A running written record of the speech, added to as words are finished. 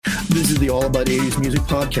This is the All About 80s Music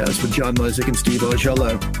podcast with John Misick and Steve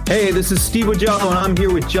Ogello. Hey, this is Steve Ogello, and I'm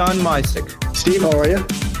here with John Misick. Steve, how are you?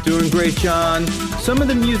 Doing great, John. Some of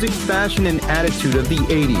the music, fashion, and attitude of the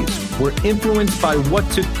 80s were influenced by what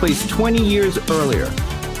took place 20 years earlier.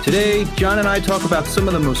 Today, John and I talk about some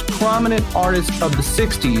of the most prominent artists of the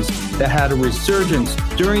 60s that had a resurgence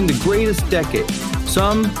during the greatest decade,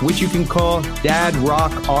 some which you can call dad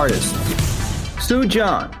rock artists. So,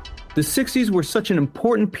 John, the 60s were such an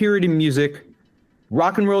important period in music.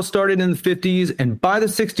 Rock and roll started in the 50s, and by the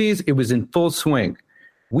 60s, it was in full swing.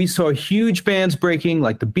 We saw huge bands breaking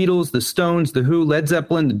like the Beatles, the Stones, the Who, Led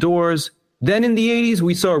Zeppelin, the Doors. Then in the 80s,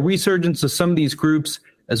 we saw a resurgence of some of these groups,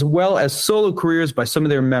 as well as solo careers by some of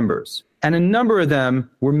their members. And a number of them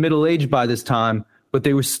were middle-aged by this time, but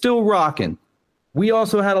they were still rocking. We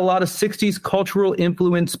also had a lot of 60s cultural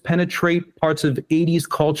influence penetrate parts of 80s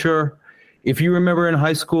culture. If you remember in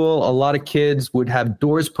high school, a lot of kids would have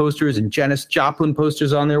Doors posters and Janis Joplin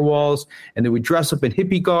posters on their walls, and they would dress up in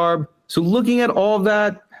hippie garb. So looking at all of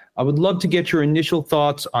that, I would love to get your initial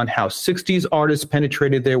thoughts on how 60s artists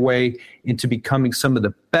penetrated their way into becoming some of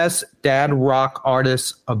the best dad rock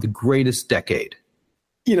artists of the greatest decade.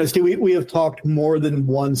 You know, Steve, we have talked more than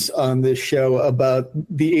once on this show about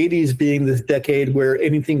the 80s being this decade where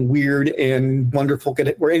anything weird and wonderful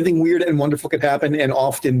could happen, and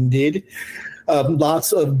often did.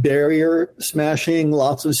 Lots of barrier smashing,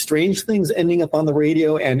 lots of strange things ending up on the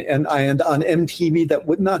radio and on MTV that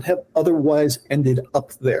would not have otherwise ended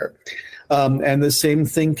up there. And the same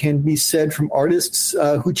thing can be said from artists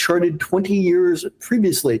who charted 20 years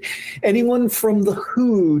previously. Anyone from The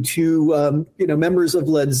Who to, members of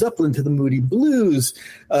Led Zeppelin to the Moody Blues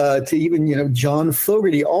to even, John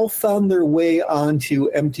Fogerty all found their way onto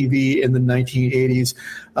MTV in the 1980s,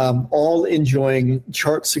 all enjoying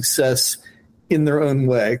chart success in their own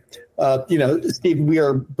way. Steve, we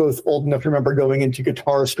are both old enough to remember going into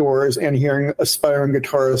guitar stores and hearing aspiring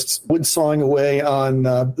guitarists wood-sawing away on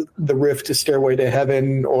the riff to Stairway to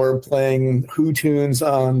Heaven, or playing Who tunes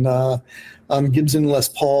on Gibson Les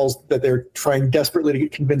Pauls that they're trying desperately to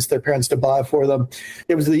convince their parents to buy for them.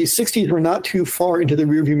 It was the 60s were not too far into the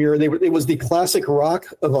rearview mirror. It was the classic rock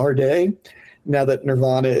of our day. Now that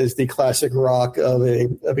Nirvana is the classic rock of a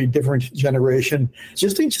different generation,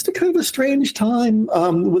 just a kind of a strange time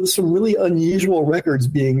with some really unusual records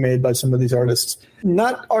being made by some of these artists.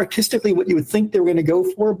 Not artistically what you would think they were going to go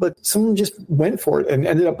for, but someone just went for it and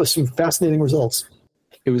ended up with some fascinating results.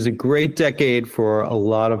 It was a great decade for a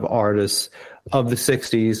lot of artists of the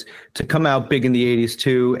 60s to come out big in the 80s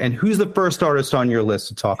too. And who's the first artist on your list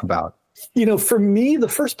to talk about? For me, the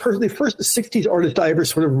first 60s artist I ever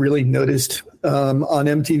sort of really noticed on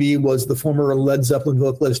MTV was the former Led Zeppelin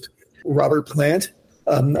vocalist, Robert Plant.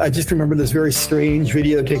 I just remember this very strange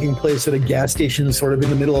video taking place at a gas station sort of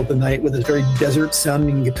in the middle of the night with this very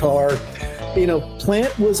desert-sounding guitar.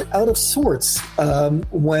 Plant was out of sorts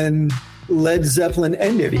when Led Zeppelin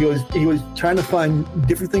ended. He was trying to find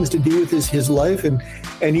different things to do with his life, and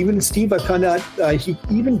even Steve, I found out he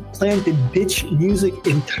even planned to ditch music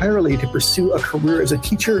entirely to pursue a career as a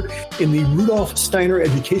teacher in the Rudolf Steiner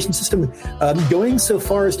education system, going so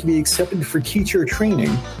far as to be accepted for teacher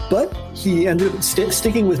training. But he ended up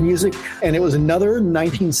sticking with music, and it was another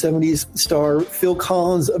 1970s star, Phil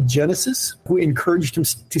Collins of Genesis, who encouraged him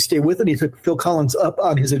to stay with it. He took Phil Collins up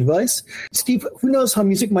on his advice. Steve, who knows how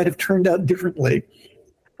music might have turned out differently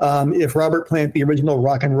if Robert Plant, the original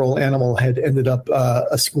rock and roll animal, had ended up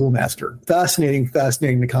a schoolmaster. Fascinating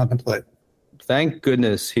to contemplate. Thank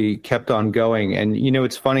goodness he kept on going. And,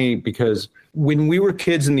 it's funny because when we were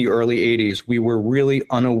kids in the early 80s, we were really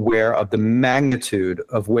unaware of the magnitude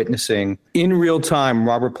of witnessing in real time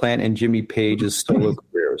Robert Plant and Jimmy Page's solo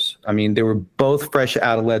careers. I mean, they were both fresh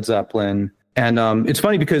out of Led Zeppelin. And it's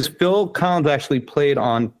funny because Phil Collins actually played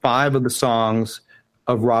on 5 of the songs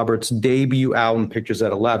of Robert's debut album, Pictures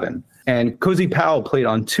at 11. And Cozy Powell played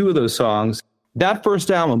on 2 of those songs. That first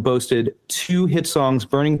album boasted 2 hit songs,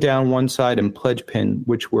 Burning Down One Side and Pledge Pin,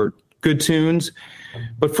 which were good tunes.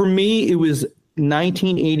 But for me, it was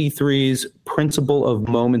 1983's Principle of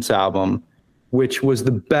Moments album, which was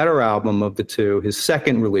the better album of the 2, his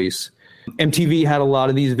second release. MTV had a lot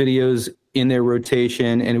of these videos in their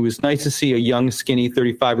rotation, and it was nice to see a young, skinny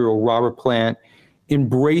 35-year-old Robert Plant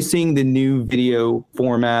embracing the new video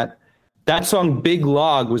format. That song Big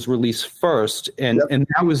Log was released first, and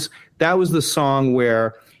that was the song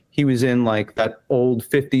where he was in like that old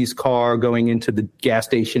 50s car going into the gas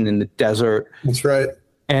station in the desert. That's right.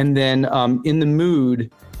 And then In the Mood,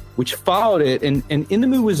 which followed it, and In the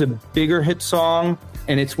Mood was a bigger hit song,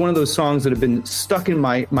 and it's one of those songs that have been stuck in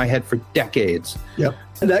my head for decades. Yep.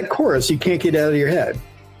 And that chorus you can't get out of your head.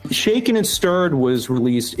 Shaken and Stirred was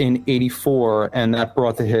released in 84, and that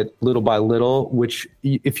brought the hit Little by Little, which,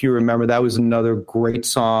 if you remember, that was another great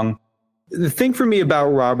song. The thing for me about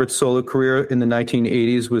Robert's solo career in the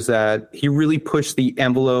 1980s was that he really pushed the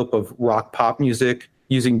envelope of rock pop music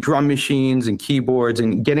using drum machines and keyboards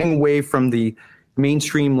and getting away from the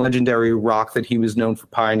mainstream legendary rock that he was known for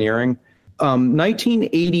pioneering.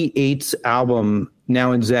 1988's album,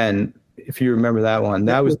 Now and Zen, if you remember that one,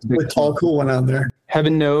 that was the big tall, cool one on there.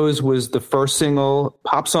 Heaven Knows was the first single,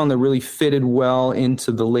 pop song that really fitted well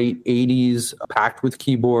into the late 80s, packed with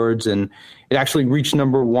keyboards, and it actually reached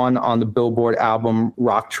number one on the Billboard album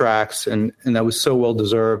Rock Tracks, and that was so well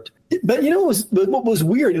deserved. But what was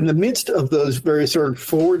weird in the midst of those very sort of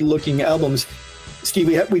forward-looking albums, Steve,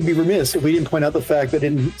 we'd be remiss if we didn't point out the fact that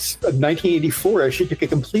in 1984, she took a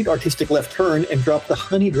complete artistic left turn and dropped the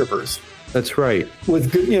Honey Drippers. That's right.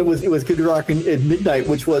 With Good Rock at Midnight,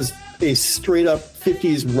 which was a straight-up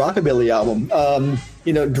 50s rockabilly album.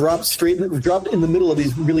 Dropped in the middle of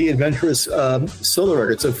these really adventurous solo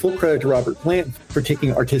records. So full credit to Robert Plant for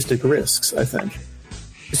taking artistic risks, I think.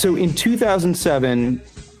 So in 2007,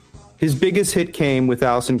 his biggest hit came with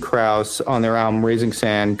Alison Krauss on their album Raising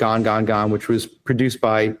Sand, Gone, Gone, Gone, which was produced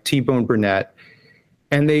by T-Bone Burnett.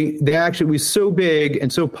 And they actually was so big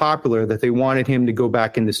and so popular that they wanted him to go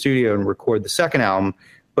back in the studio and record the second album.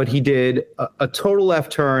 But he did a total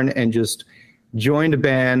left turn and just joined a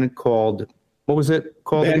band called, what was it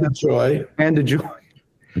called? Band of Joy. Band of Joy.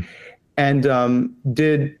 And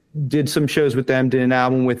did some shows with them, did an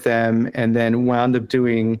album with them, and then wound up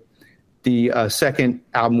doing the second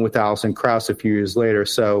album with Alison Krauss a few years later.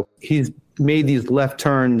 So he's made these left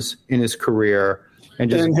turns in his career. And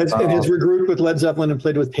has regrouped with Led Zeppelin and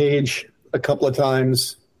played with Page a couple of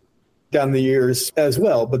times down the years as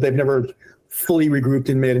well, but they've never fully regrouped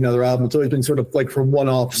and made another album. It's always been sort of like for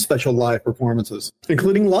one-off special live performances,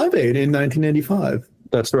 including Live Aid in 1995.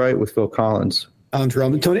 That's right, with Phil Collins. On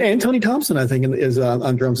drums. Tony Thompson, I think, is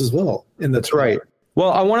on drums as well. That's right.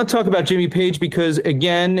 Well, I want to talk about Jimmy Page because,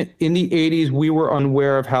 again, in the 80s, we were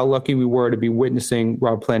unaware of how lucky we were to be witnessing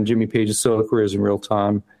Rob Plant and Jimmy Page's solo careers in real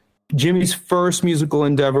time. Jimmy's first musical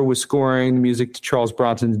endeavor was scoring music to Charles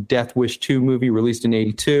Bronson's Death Wish 2 movie, released in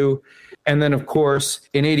 82. And then, of course,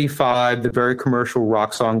 in 85, the very commercial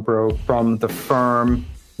rock song broke from The Firm,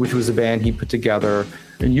 which was a band he put together.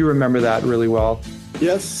 And you remember that really well.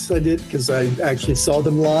 Yes, I did, because I actually saw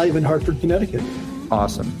them live in Hartford, Connecticut.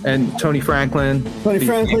 Awesome. And Tony Franklin.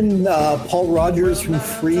 Paul Rogers from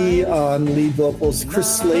Free on lead vocals,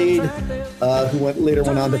 Chris Slade, who later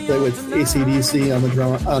went on to play with AC/DC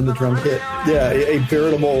on the drum kit. Yeah, a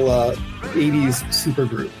veritable 80s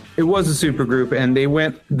supergroup. It was a supergroup, and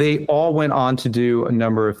they all went on to do a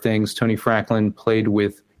number of things. Tony Franklin played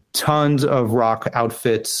with tons of rock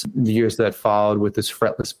outfits in the years that followed with this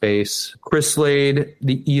fretless bass. Chris Slade,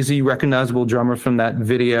 the easy recognizable drummer from that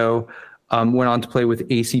video, went on to play with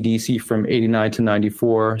AC/DC from 89 to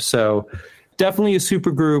 94. So definitely a super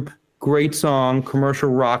group, great song, commercial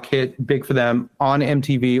rock hit, big for them, on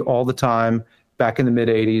MTV all the time back in the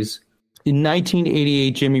mid-80s. In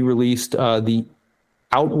 1988, Jimmy released the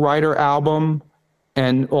Outrider album,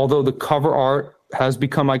 and although the cover art has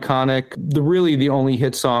become iconic, the only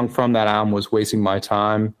hit song from that album was Wasting My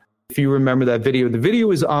Time. If you remember that video, the video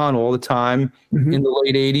was on all the time in the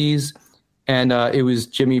late 80s. And it was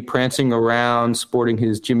Jimmy prancing around, sporting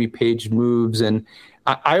his Jimmy Page moves. And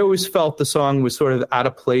I always felt the song was sort of out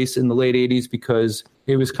of place in the late 80s because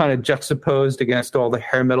it was kind of juxtaposed against all the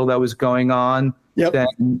hair metal that was going on. Yep.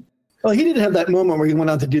 Well, he did have that moment where he went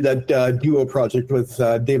on to do that duo project with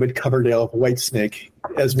David Coverdale of Whitesnake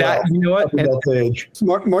as well. You know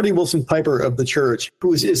what? Marty Wilson Piper of The Church,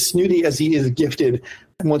 who is as snooty as he is gifted,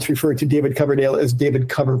 and once referred to David Coverdale as David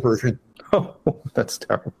Coverversion. Oh, that's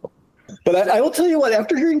terrible. But I will tell you what,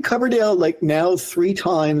 after hearing Coverdale now 3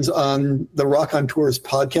 times on the Rock on Tours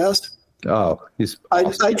podcast, he's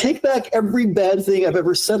awesome. I take back every bad thing I've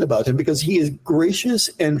ever said about him because he is gracious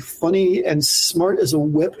and funny and smart as a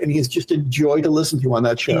whip, and he's just a joy to listen to on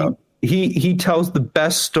that show. He tells the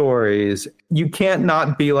best stories. You can't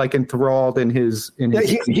not be enthralled in his.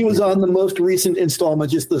 He was on the most recent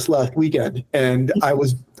installment just this last weekend, and I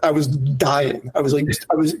was dying.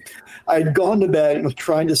 I'd gone to bed and was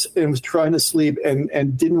trying to sleep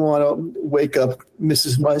and didn't want to wake up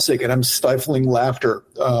Mrs. Mysick, and I'm stifling laughter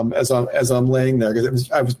as I'm laying there because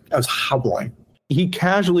I was hobbling. He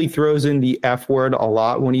casually throws in the F word a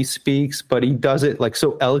lot when he speaks, but he does it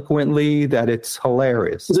so eloquently that it's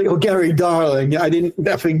hilarious. It's like, "Oh, Gary, darling, I didn't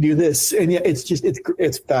effing do this," and yeah,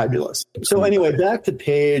 it's fabulous. So anyway, back to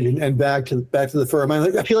Page and back to The Firm.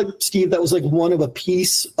 I feel like, Steve, that was one of a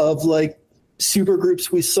piece of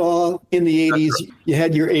supergroups we saw in the 80s. Right. You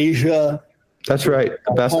had your Asia. That's right.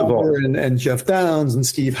 The best of all. And Jeff Downs and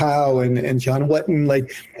Steve Howe and John Wetton,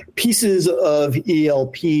 like pieces of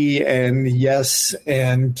ELP and Yes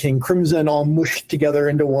and King Crimson all mushed together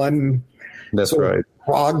into one. That's right.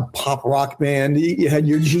 Pop rock band. You had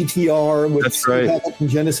your GTR with That's right. and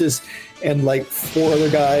Genesis and like 4 other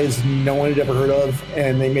guys no one had ever heard of,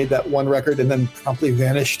 and they made that one record and then promptly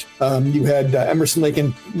vanished. You had Emerson, Lake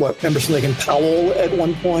and Powell at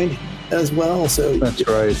one point as well. So that's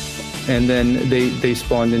right. And then they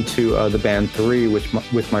spawned into the band 3,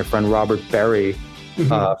 with my friend Robert Berry.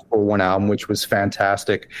 For one album, which was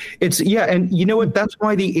fantastic. And you know what? That's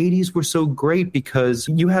why the 80s were so great, because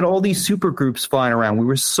you had all these super groups flying around. We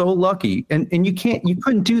were so lucky, and you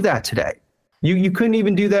couldn't do that today. You couldn't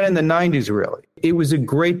even do that in the 90s, really. It was a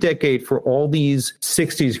great decade for all these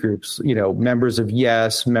 60s groups, members of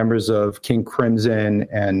Yes, members of King Crimson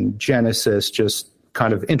and Genesis, just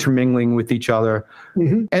kind of intermingling with each other.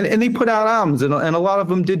 And they put out albums, and a lot of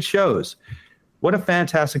them did shows. What a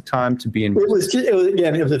fantastic time to be in. It was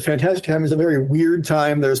a fantastic time. It was a very weird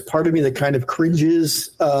time. There's part of me that kind of cringes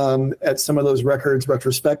at some of those records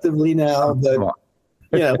retrospectively now, but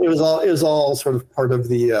it was all sort of part of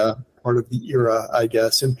the era, I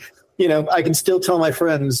guess. And I can still tell my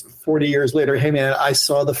friends 40 years later, hey man, I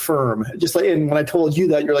saw The Firm. Just like, and when I told you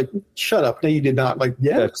that, you're like, shut up. No, you did not. Like,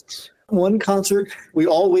 yeah. One concert, we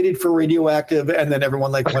all waited for Radioactive, and then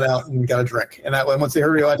everyone went out and got a drink. And that once they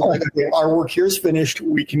heard Radioactive, okay, our work here's finished,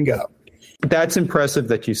 we can go. That's impressive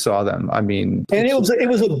that you saw them. I mean, and it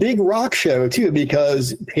was a big rock show too,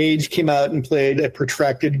 because Page came out and played a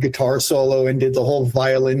protracted guitar solo and did the whole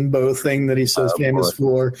violin bow thing that he's so famous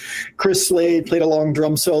for. Chris Slade played a long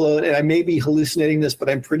drum solo, and I may be hallucinating this, but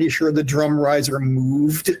I'm pretty sure the drum riser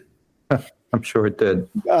moved. I'm sure it did.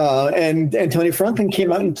 And Tony Franklin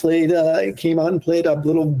came out and played a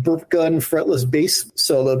little burp gun fretless bass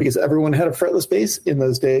solo, because everyone had a fretless bass in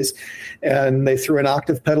those days, and they threw an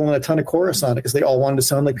octave pedal and a ton of chorus on it because they all wanted to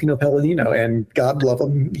sound like Pino Palladino, and God love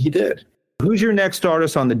him, he did. Who's your next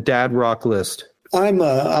artist on the Dad Rock list? I'm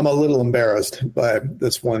a little embarrassed by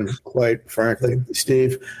this one, quite frankly,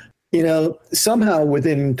 Steve. Somehow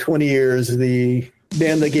within 20 years, the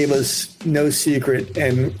band that gave us No Secret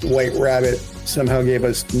and White Rabbit somehow gave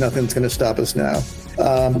us Nothing's Gonna Stop Us Now.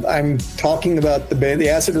 I'm talking about the band, the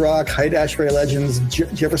acid rock, Hyde Ashbury Legends,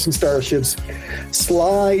 Jefferson Starships,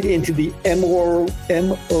 slide into the M-O-R-E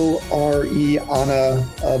Anna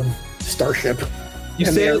of Starship. You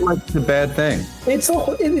say it like it's a bad thing.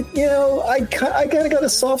 I kind of got a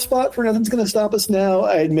soft spot for Nothing's Gonna Stop Us Now.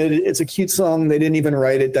 I admit it. It's a cute song. They didn't even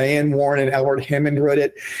write it. Diane Warren and Albert Hammond wrote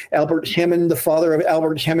it. Albert Hammond, the father of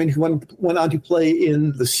Albert Hammond, who went on to play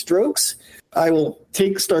in The Strokes. I will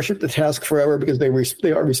take Starship to task forever, because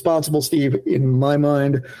they are responsible, Steve, in my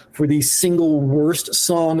mind, for the single worst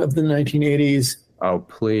song of the 1980s. Oh,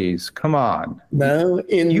 please. Come on. No.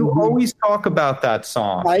 You always talk about that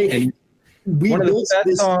song. We built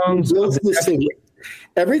this thing.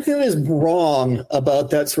 Everything that is wrong about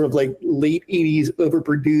that sort of like late 80s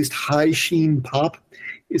overproduced high sheen pop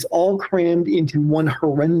is all crammed into one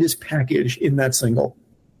horrendous package in that single.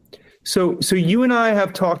 So you and I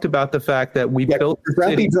have talked about the fact that we built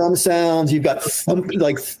crappy drum sounds. You've got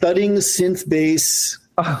thudding synth bass.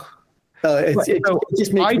 It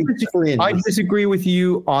just makes me cringe. I disagree with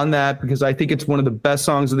you on that, because I think it's one of the best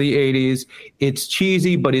songs of the 80s. It's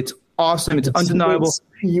cheesy, but it's awesome. It's undeniable.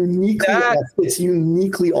 It's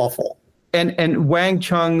uniquely awful. And Wang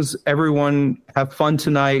Chung's "Everyone Have Fun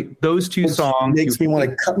Tonight." Those two songs makes me want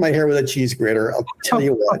to cut my hair with a cheese grater. I'll tell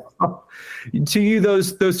you what. To you,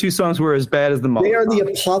 those two songs were as bad as the Muppets. They are the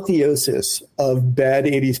apotheosis of bad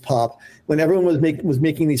 80s pop. When everyone was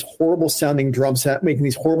making these horrible sounding making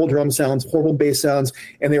these horrible drum sounds, horrible bass sounds,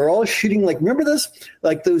 and they were all shooting remember this?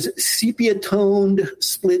 Like those sepia toned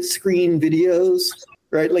split screen videos.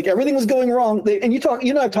 Right, like everything was going wrong. You and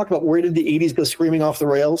I talked about where did the 80s go screaming off the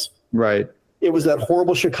rails? Right. It was that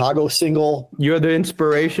horrible Chicago single. You're the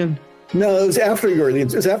inspiration? No, it was after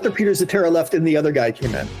It was after Peter Cetera left and the other guy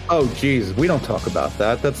came in. Oh, geez, we don't talk about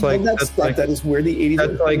that. That is where the 80s.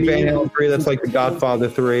 That's like Van Halen 3. That's like The Godfather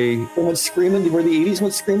 3. Where the 80s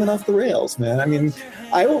went screaming off the rails, man. I mean,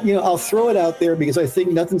 I'll throw it out there because I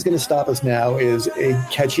think Nothing's Gonna Stop Us Now is a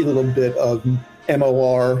catchy little bit of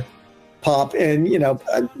MOR pop, and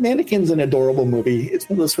Mannequin's an adorable movie. It's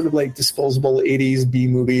one of those sort of like disposable 80s B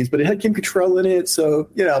movies, but it had Kim Cattrall in it, so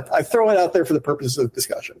I throw it out there for the purposes of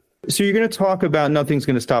discussion. So you're going to talk about Nothing's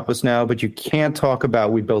Going to Stop Us Now, but you can't talk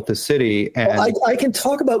about We Built This City. And I can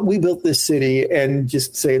talk about We Built This City and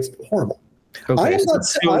just say it's horrible. I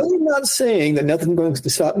am not saying that nothing's going to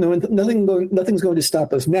stop. Nothing's going to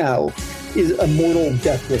stop us now. Is a mortal,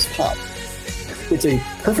 deathless pop. It's a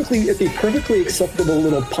perfectly acceptable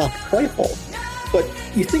little pop trifle. But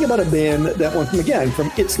you think about a band that went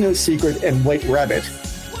from It's No Secret and White Rabbit.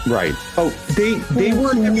 Right. Oh, they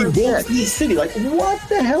were the city. Like, what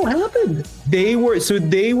the hell happened? They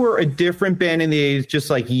were a different band in the 80s, just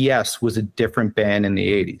like Yes was a different band in the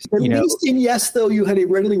 80s. At least in Yes, though, you had a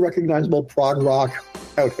readily recognizable prog rock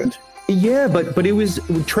outfit. Yeah, but it was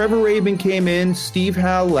Trevor Rabin came in, Steve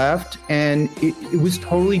Howe left, and it was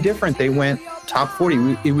totally different. They went top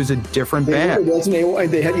 40. It was a different band.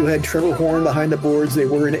 You had Trevor Horn behind the boards. They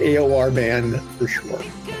were an AOR band for sure.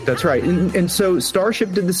 That's right. And so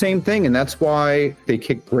Starship did the same thing, and that's why they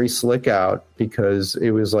kicked Grace Slick out, because it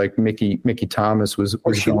was like Mickey Thomas was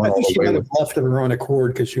she going all the way. Might have left of her own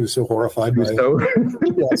accord because she was so horrified by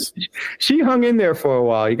it. Yes. She hung in there for a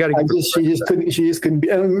while. You got to. She just couldn't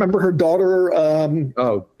be. I remember her daughter.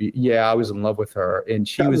 Oh yeah, I was in love with her, and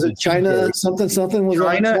she was a China something was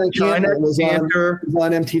China was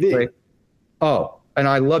on MTV. Right. Oh, and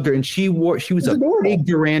I loved her, and she was a big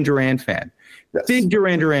Duran Duran fan. Yes. Big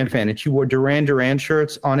Duran Duran fan, and she wore Duran Duran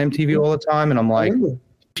shirts on MTV all the time, and I'm like,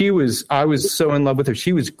 I was so in love with her.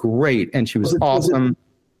 She was great, and she was awesome.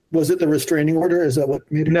 Was it the restraining order? Is that what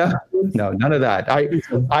made her? No, none of that.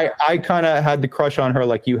 I kind of had the crush on her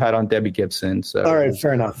like you had on Debbie Gibson. So all right,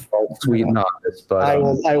 fair enough. Sweet and honest, but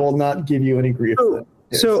I will not give you any grief.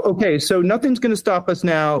 So Nothing's Gonna Stop Us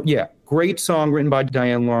Now. Yeah, great song written by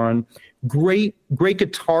Diane Warren. Great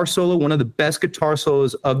guitar solo, one of the best guitar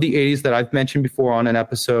solos of the 80s that I've mentioned before on an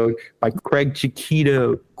episode by Craig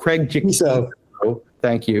Giacchino.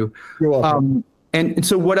 Thank you. You're welcome. And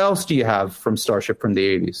so what else do you have from Starship from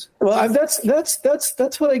the 80s? Well, that's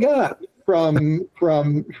what I got from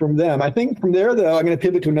them. I think from there, though, I'm going to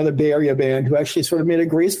pivot to another Bay Area band who actually sort of made a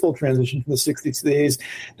graceful transition from the 60s to the 80s.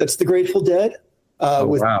 That's the Grateful Dead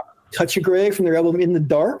with Touch of Grey from their album In the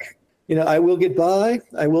Dark. I Will Get By,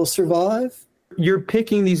 I Will Survive. You're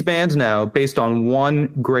picking these bands now based on one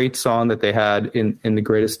great song that they had in the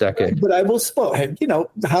greatest decade. But I will how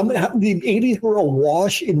the 80s were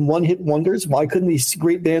awash in one-hit wonders. Why couldn't these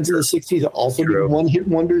great bands in the 60s also be one-hit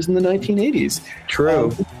wonders in the 1980s?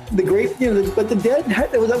 True. But the Dead,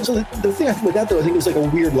 that was the thing with that, though, I think it was like a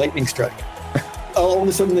weird lightning strike. All of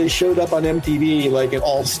a sudden they showed up on MTV like in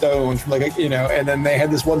all stones, and then they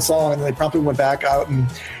had this one song, and then they promptly went back out and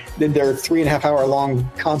did their 3.5 hour long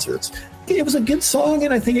concerts. It was a good song,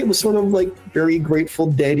 and I think it was sort of like very Grateful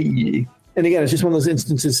Dead-y. And again, it's just one of those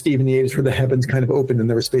instances, Steve, in the 80s where the heavens kind of opened and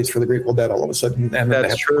there was space for the Grateful Dead all of a sudden. And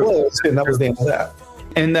that's true. Closed, and that was the end of that.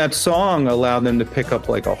 And that song allowed them to pick up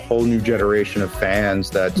like a whole new generation of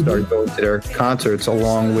fans that started going to their concerts,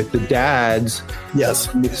 along with the dads.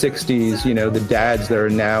 Yes. In the 60s, the dads that are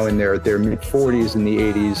now in their mid-40s in the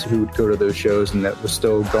 80s who would go to those shows and that were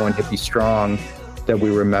still going hippie strong. That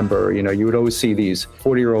we remember, you would always see these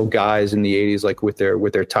 40-year-old guys in the 80s, like with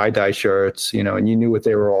their tie-dye shirts, and you knew what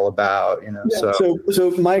they were all about, Yeah.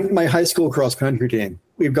 So my high school cross country team,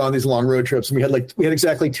 we've gone these long road trips, and we had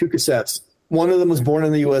exactly 2 cassettes. One of them was Born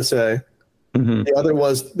in the USA. Mm-hmm. The other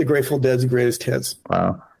was the Grateful Dead's Greatest Hits.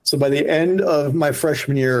 Wow. So by the end of my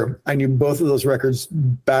freshman year, I knew both of those records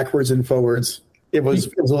backwards and forwards. It was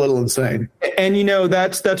a little insane. And,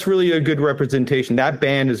 that's really a good representation. That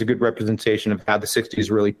band is a good representation of how the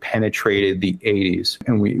 60s really penetrated the 80s.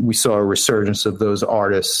 And we saw a resurgence of those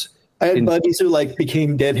artists. I had buddies who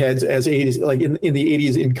became Deadheads as 80s, in the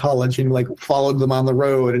 80s in college, and followed them on the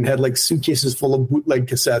road and had suitcases full of bootleg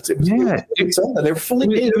cassettes. It was they were fully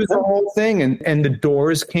paid. It was the whole thing. And the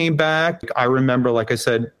Doors came back. I remember, like I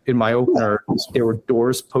said in my opener, there were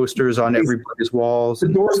Doors posters on everybody's walls. The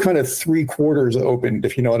Doors kind of 3/4 opened,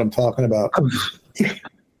 if you know what I'm talking about.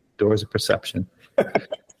 Doors of perception.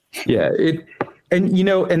 Yeah.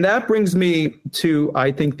 And that brings me to,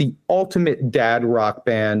 I think, the ultimate dad rock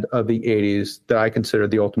band of the 80s that I consider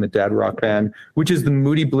the ultimate dad rock band, which is the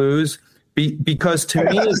Moody Blues. Because to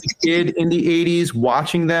me, as a kid in the 80s,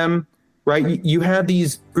 watching them, right, you had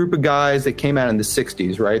these group of guys that came out in the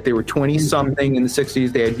 60s, right? They were 20-something in the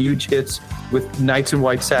 60s. They had huge hits with Nights in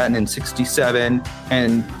White Satin in 67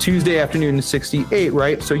 and Tuesday Afternoon in 68,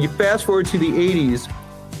 right? So you fast forward to the 80s,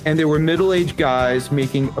 and there were middle-aged guys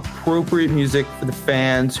making appropriate music for the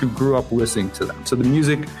fans who grew up listening to them. So the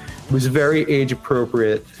music was very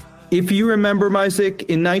age-appropriate. If you remember, Isaac,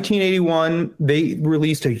 in 1981, they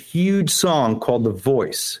released a huge song called The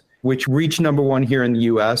Voice, which reached #1 here in the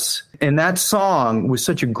U.S. And that song was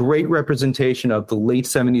such a great representation of the late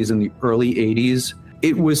 70s and the early 80s.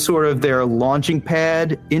 It was sort of their launching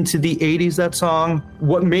pad into the 80s, that song.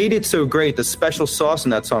 What made it so great, the special sauce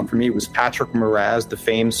in that song for me, was Patrick Moraz, the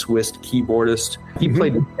famed Swiss keyboardist. He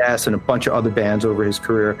played the bass in a bunch of other bands over his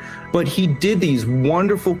career. But he did these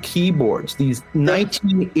wonderful keyboards, these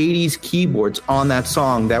 1980s keyboards on that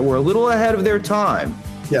song that were a little ahead of their time.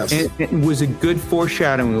 Yes. And it was a good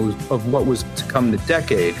foreshadowing of what was to come the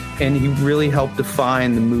decade. And he really helped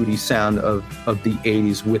define the moody sound of the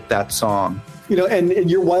 80s with that song. You know, and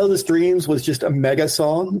Your Wildest Dreams was just a mega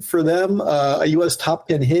song for them. A U.S. top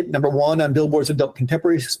 10 hit, #1 on Billboard's Adult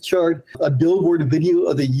Contemporary chart, a Billboard Video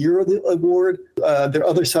of the Year award, their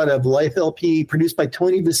Other Side of Life LP, produced by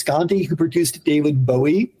Tony Visconti, who produced David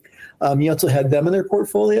Bowie. He also had them in their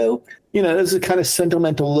portfolio. You know, this is a kind of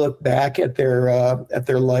sentimental look back at their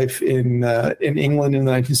life in England in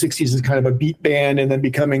the 1960s as kind of a beat band, and then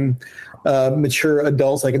becoming mature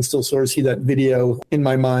adults. I can still sort of see that video in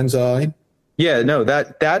my mind's eye. Yeah, no,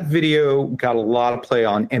 that video got a lot of play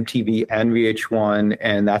on MTV and VH1,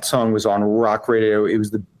 and that song was on rock radio. It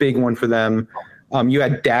was the big one for them. You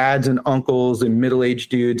had dads and uncles and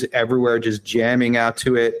middle-aged dudes everywhere just jamming out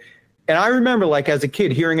to it. And I remember, like, as a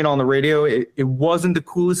kid, hearing it on the radio. It wasn't the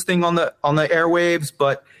coolest thing on the airwaves,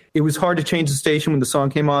 but it was hard to change the station when the song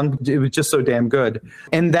came on. It was just so damn good.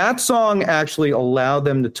 And that song actually allowed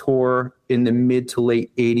them to tour in the mid to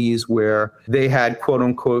late 80s, where they had, quote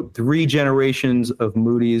unquote, 3 generations of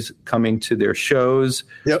Moody's coming to their shows.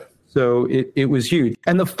 Yep. So it was huge.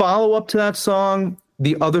 And the follow-up to that song,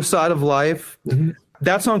 The Other Side of Life,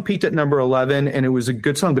 that song peaked at number 11, and it was a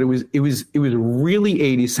good song, but it was really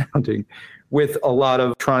 80s sounding with a lot of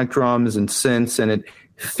electronic drums and synths, and it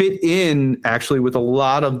fit in actually with a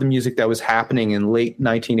lot of the music that was happening in late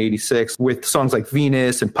 1986 with songs like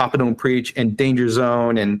Venus and Papa Don't Preach and Danger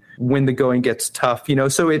Zone and When the Going Gets Tough, you know,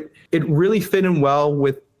 so it really fit in well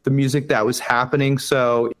with the music that was happening.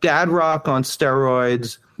 So dad rock on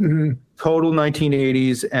steroids, total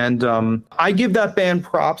 1980s. And I give that band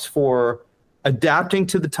props for adapting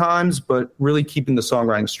to the times, but really keeping the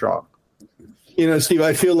songwriting strong. You know, Steve,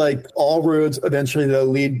 I feel like all roads eventually they'll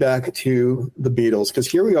lead back to the Beatles, because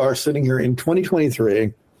here we are sitting here in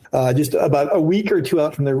 2023, just about a week or two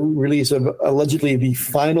out from the release of allegedly the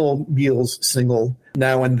final Beatles single,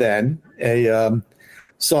 Now and Then, a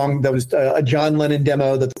song that was a John Lennon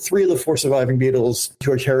demo that 3 of the 4 surviving Beatles,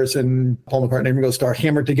 George Harrison, Paul McCartney, and Ringo Starr,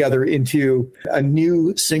 hammered together into a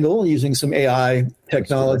new single using some AI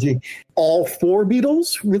technology. All 4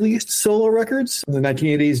 Beatles released solo records. In the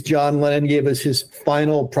 1980s, John Lennon gave us his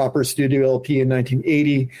final proper studio LP in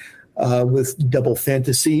 1980 with Double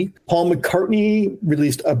Fantasy. Paul McCartney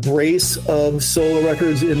released a brace of solo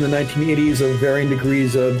records in the 1980s of varying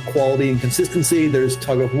degrees of quality and consistency. There's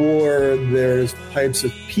Tug of War, there's Pipes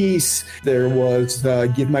of Peace, there was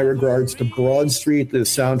Give My Regards to Broad Street, the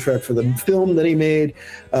soundtrack for the film that he made.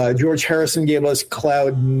 George Harrison gave us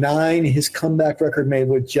Cloud 9, his comeback record made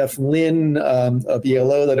with Jeff Lynne of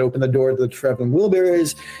ELO that opened the door to the Traveling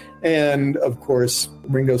Wilburys. And, of course,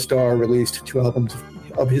 Ringo Starr released 2 albums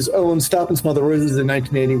of his own, Stop and Smell the Roses in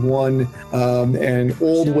 1981, and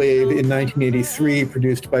Old Wave in 1983,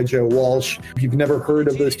 produced by Joe Walsh. If you've never heard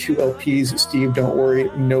of those 2 LPs, Steve, don't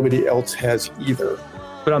worry, nobody else has either.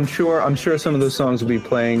 But I'm sure some of those songs will be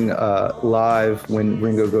playing live when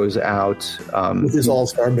Ringo goes out. With his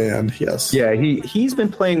all-star band, yes. Yeah, he's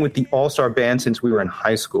been playing with the all-star band since we were in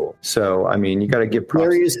high school. So, I mean, you got to give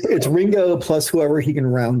props. It's Ringo plus whoever he can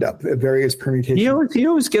round up at various permutations. He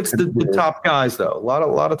always gets the top guys, though. A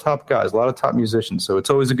lot of top guys, a lot of top musicians. So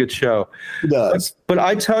it's always a good show. He does. But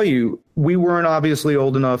I tell you, we weren't obviously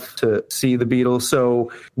old enough to see the Beatles,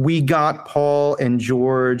 so we got Paul and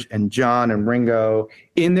George and John and Ringo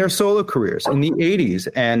in their solo careers in the 80s.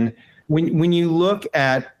 And when you look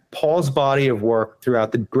at Paul's body of work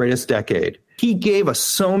throughout the greatest decade, he gave us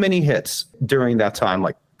so many hits during that time,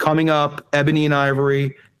 like Coming Up, Ebony and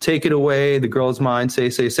Ivory, Take It Away, The Girl's Mine,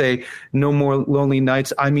 Say, No More Lonely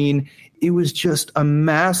Nights. I mean, it was just a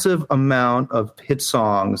massive amount of hit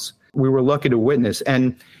songs we were lucky to witness.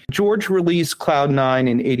 And George released Cloud 9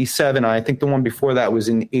 in 87. I think the one before that was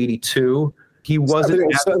in 82. He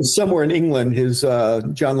wasn't somewhere in England. His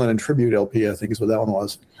John Lennon tribute LP, I think, is what that one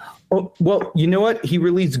was. Oh, well, you know what? He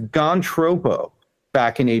released Gon Tropo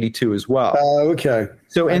back in 82 as well. Okay.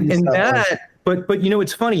 So and that, but you know,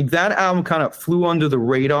 it's funny. That album kind of flew under the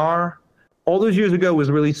radar. All those years ago was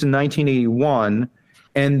released in 1981,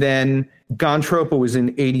 and then Gon Tropo was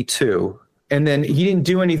in 82. And then he didn't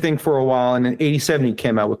do anything for a while, and in 87 he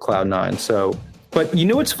came out with Cloud 9. So, but you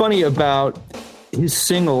know what's funny about his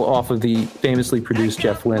single off of the famously produced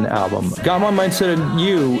Jeff Lynne album. Got My Mindset on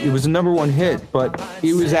You, it was a #1 hit, but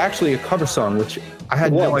it was actually a cover song, which I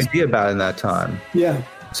had no idea about in that time. Yeah.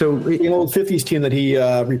 So the old 50s tune that he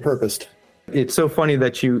repurposed. It's so funny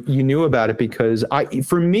that you knew about it, because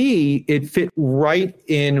for me, it fit right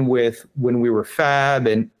in with when we were Fab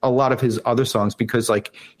and a lot of his other songs, because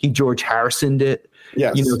like he George Harrisoned it,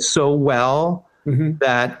 so well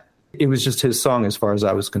that it was just his song as far as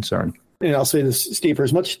I was concerned. And I'll say this, Steve, for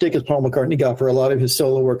as much stick as Paul McCartney got for a lot of his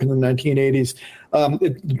solo work in the 1980s,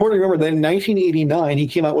 it's important to remember that in 1989, he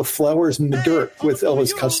came out with Flowers in the Dirt with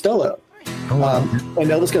Elvis Costello. And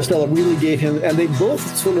Elvis Costello really gave him, and they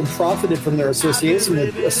both sort of profited from their association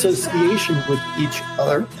with each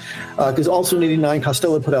other. Because also in '89,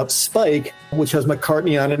 Costello put out Spike, which has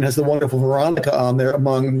McCartney on it and has the wonderful Veronica on there,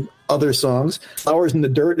 among other songs. Flowers in the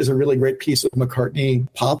Dirt is a really great piece of McCartney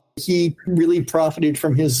pop. He really profited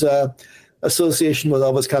from his association with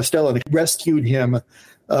Elvis Costello and rescued him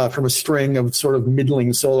from a string of sort of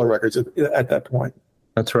middling solo records at that point.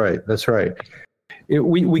 That's right.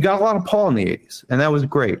 We got a lot of Paul in the 80s, and that was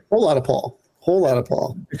great. Whole lot of Paul.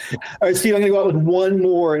 All right, Steve, I'm going to go out with one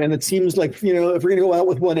more, and it seems like, if we're going to go out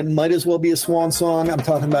with one, it might as well be a swan song. I'm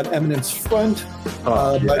talking about Eminence Front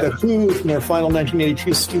by The Who from their final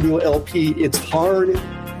 1982 studio LP, It's Hard.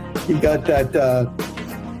 You've got that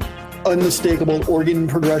unmistakable organ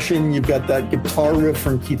progression. You've got that guitar riff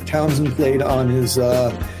from Keith Townsend played on his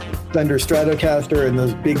Fender Stratocaster, and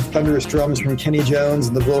those big thunderous drums from Kenny Jones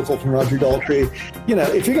and the vocal from Roger Daltrey.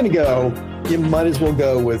 If you're going to go, you might as well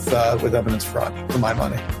go with Eminence Front, for my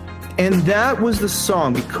money. And that was the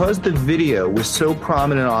song, because the video was so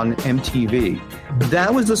prominent on MTV,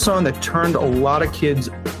 that was the song that turned a lot of kids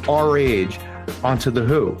our age onto The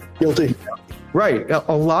Who. Guilty. Right.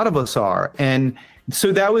 A lot of us are. And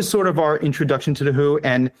so that was sort of our introduction to The Who.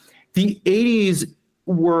 And the 80s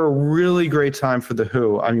were a really great time for The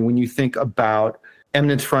Who. I mean, when you think about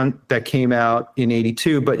Eminence Front that came out in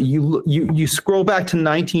 82, but you scroll back to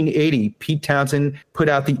 1980, Pete Townsend put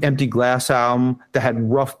out the Empty Glass album that had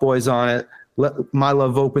Rough Boys on it, My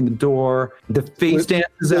Love Opened the Door, the Face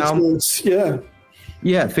Dances album.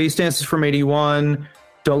 Yeah, Face Dances from 81,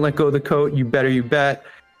 Don't Let Go of the Coat, You Better You Bet.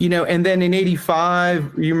 And then in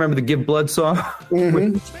 85, you remember the Give Blood song?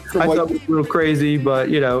 Mm-hmm. I thought it was a little crazy, but,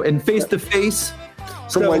 and Face to Face.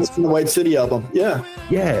 From the White City album. Yeah,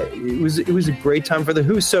 it was a great time for The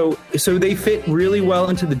Who. So they fit really well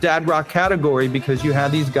into the dad rock category, because you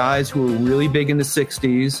had these guys who were really big in the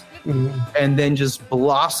 60s and then just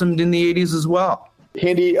blossomed in the 80s as well.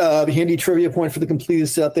 Handy trivia point for the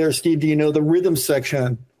completists out there. Steve, do you know the rhythm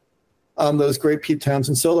section on those great Pete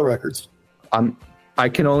Townsend solo records? I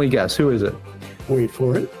can only guess. Who is it? Wait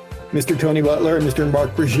for it. Mr. Tony Butler and Mr.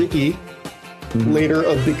 Mark Brzezicki, later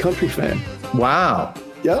of Big Country Fan. Wow.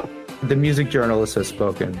 Yep. The music journalist has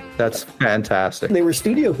spoken. That's fantastic. They were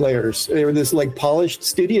studio players. They were this polished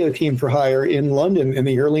studio team for hire in London in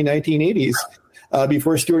the early 1980s.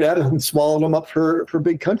 Before Stuart Addison swallowed them up for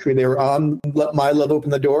Big Country. They were on Let My Love Open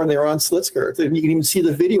the Door, and they were on Slit Skirts. And you can even see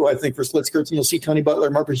the video, I think, for Slit Skirts, and you'll see Tony Butler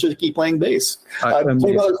and Mark Brzezicki playing bass.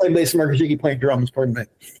 Tony Butler playing bass and Mark Brzezicki playing drums, pardon me.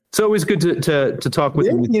 It's always good to talk with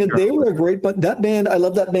you. They were a great bunch. That band, I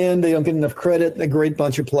love that band. They don't get enough credit. A great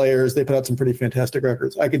bunch of players. They put out some pretty fantastic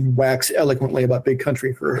records. I could wax eloquently about Big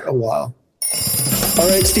Country for a while. All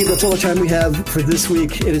right, Steve, that's all the time we have for this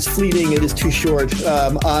week. It is fleeting. It is too short.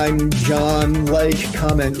 I'm John. Like,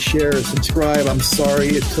 comment, share, subscribe. I'm sorry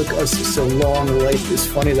it took us so long. Life is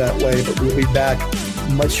funny that way, but we'll be back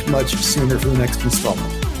much, much sooner for the next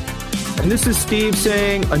installment. And this is Steve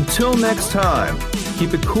saying, until next time,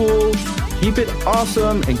 keep it cool, keep it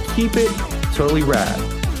awesome, and keep it totally rad.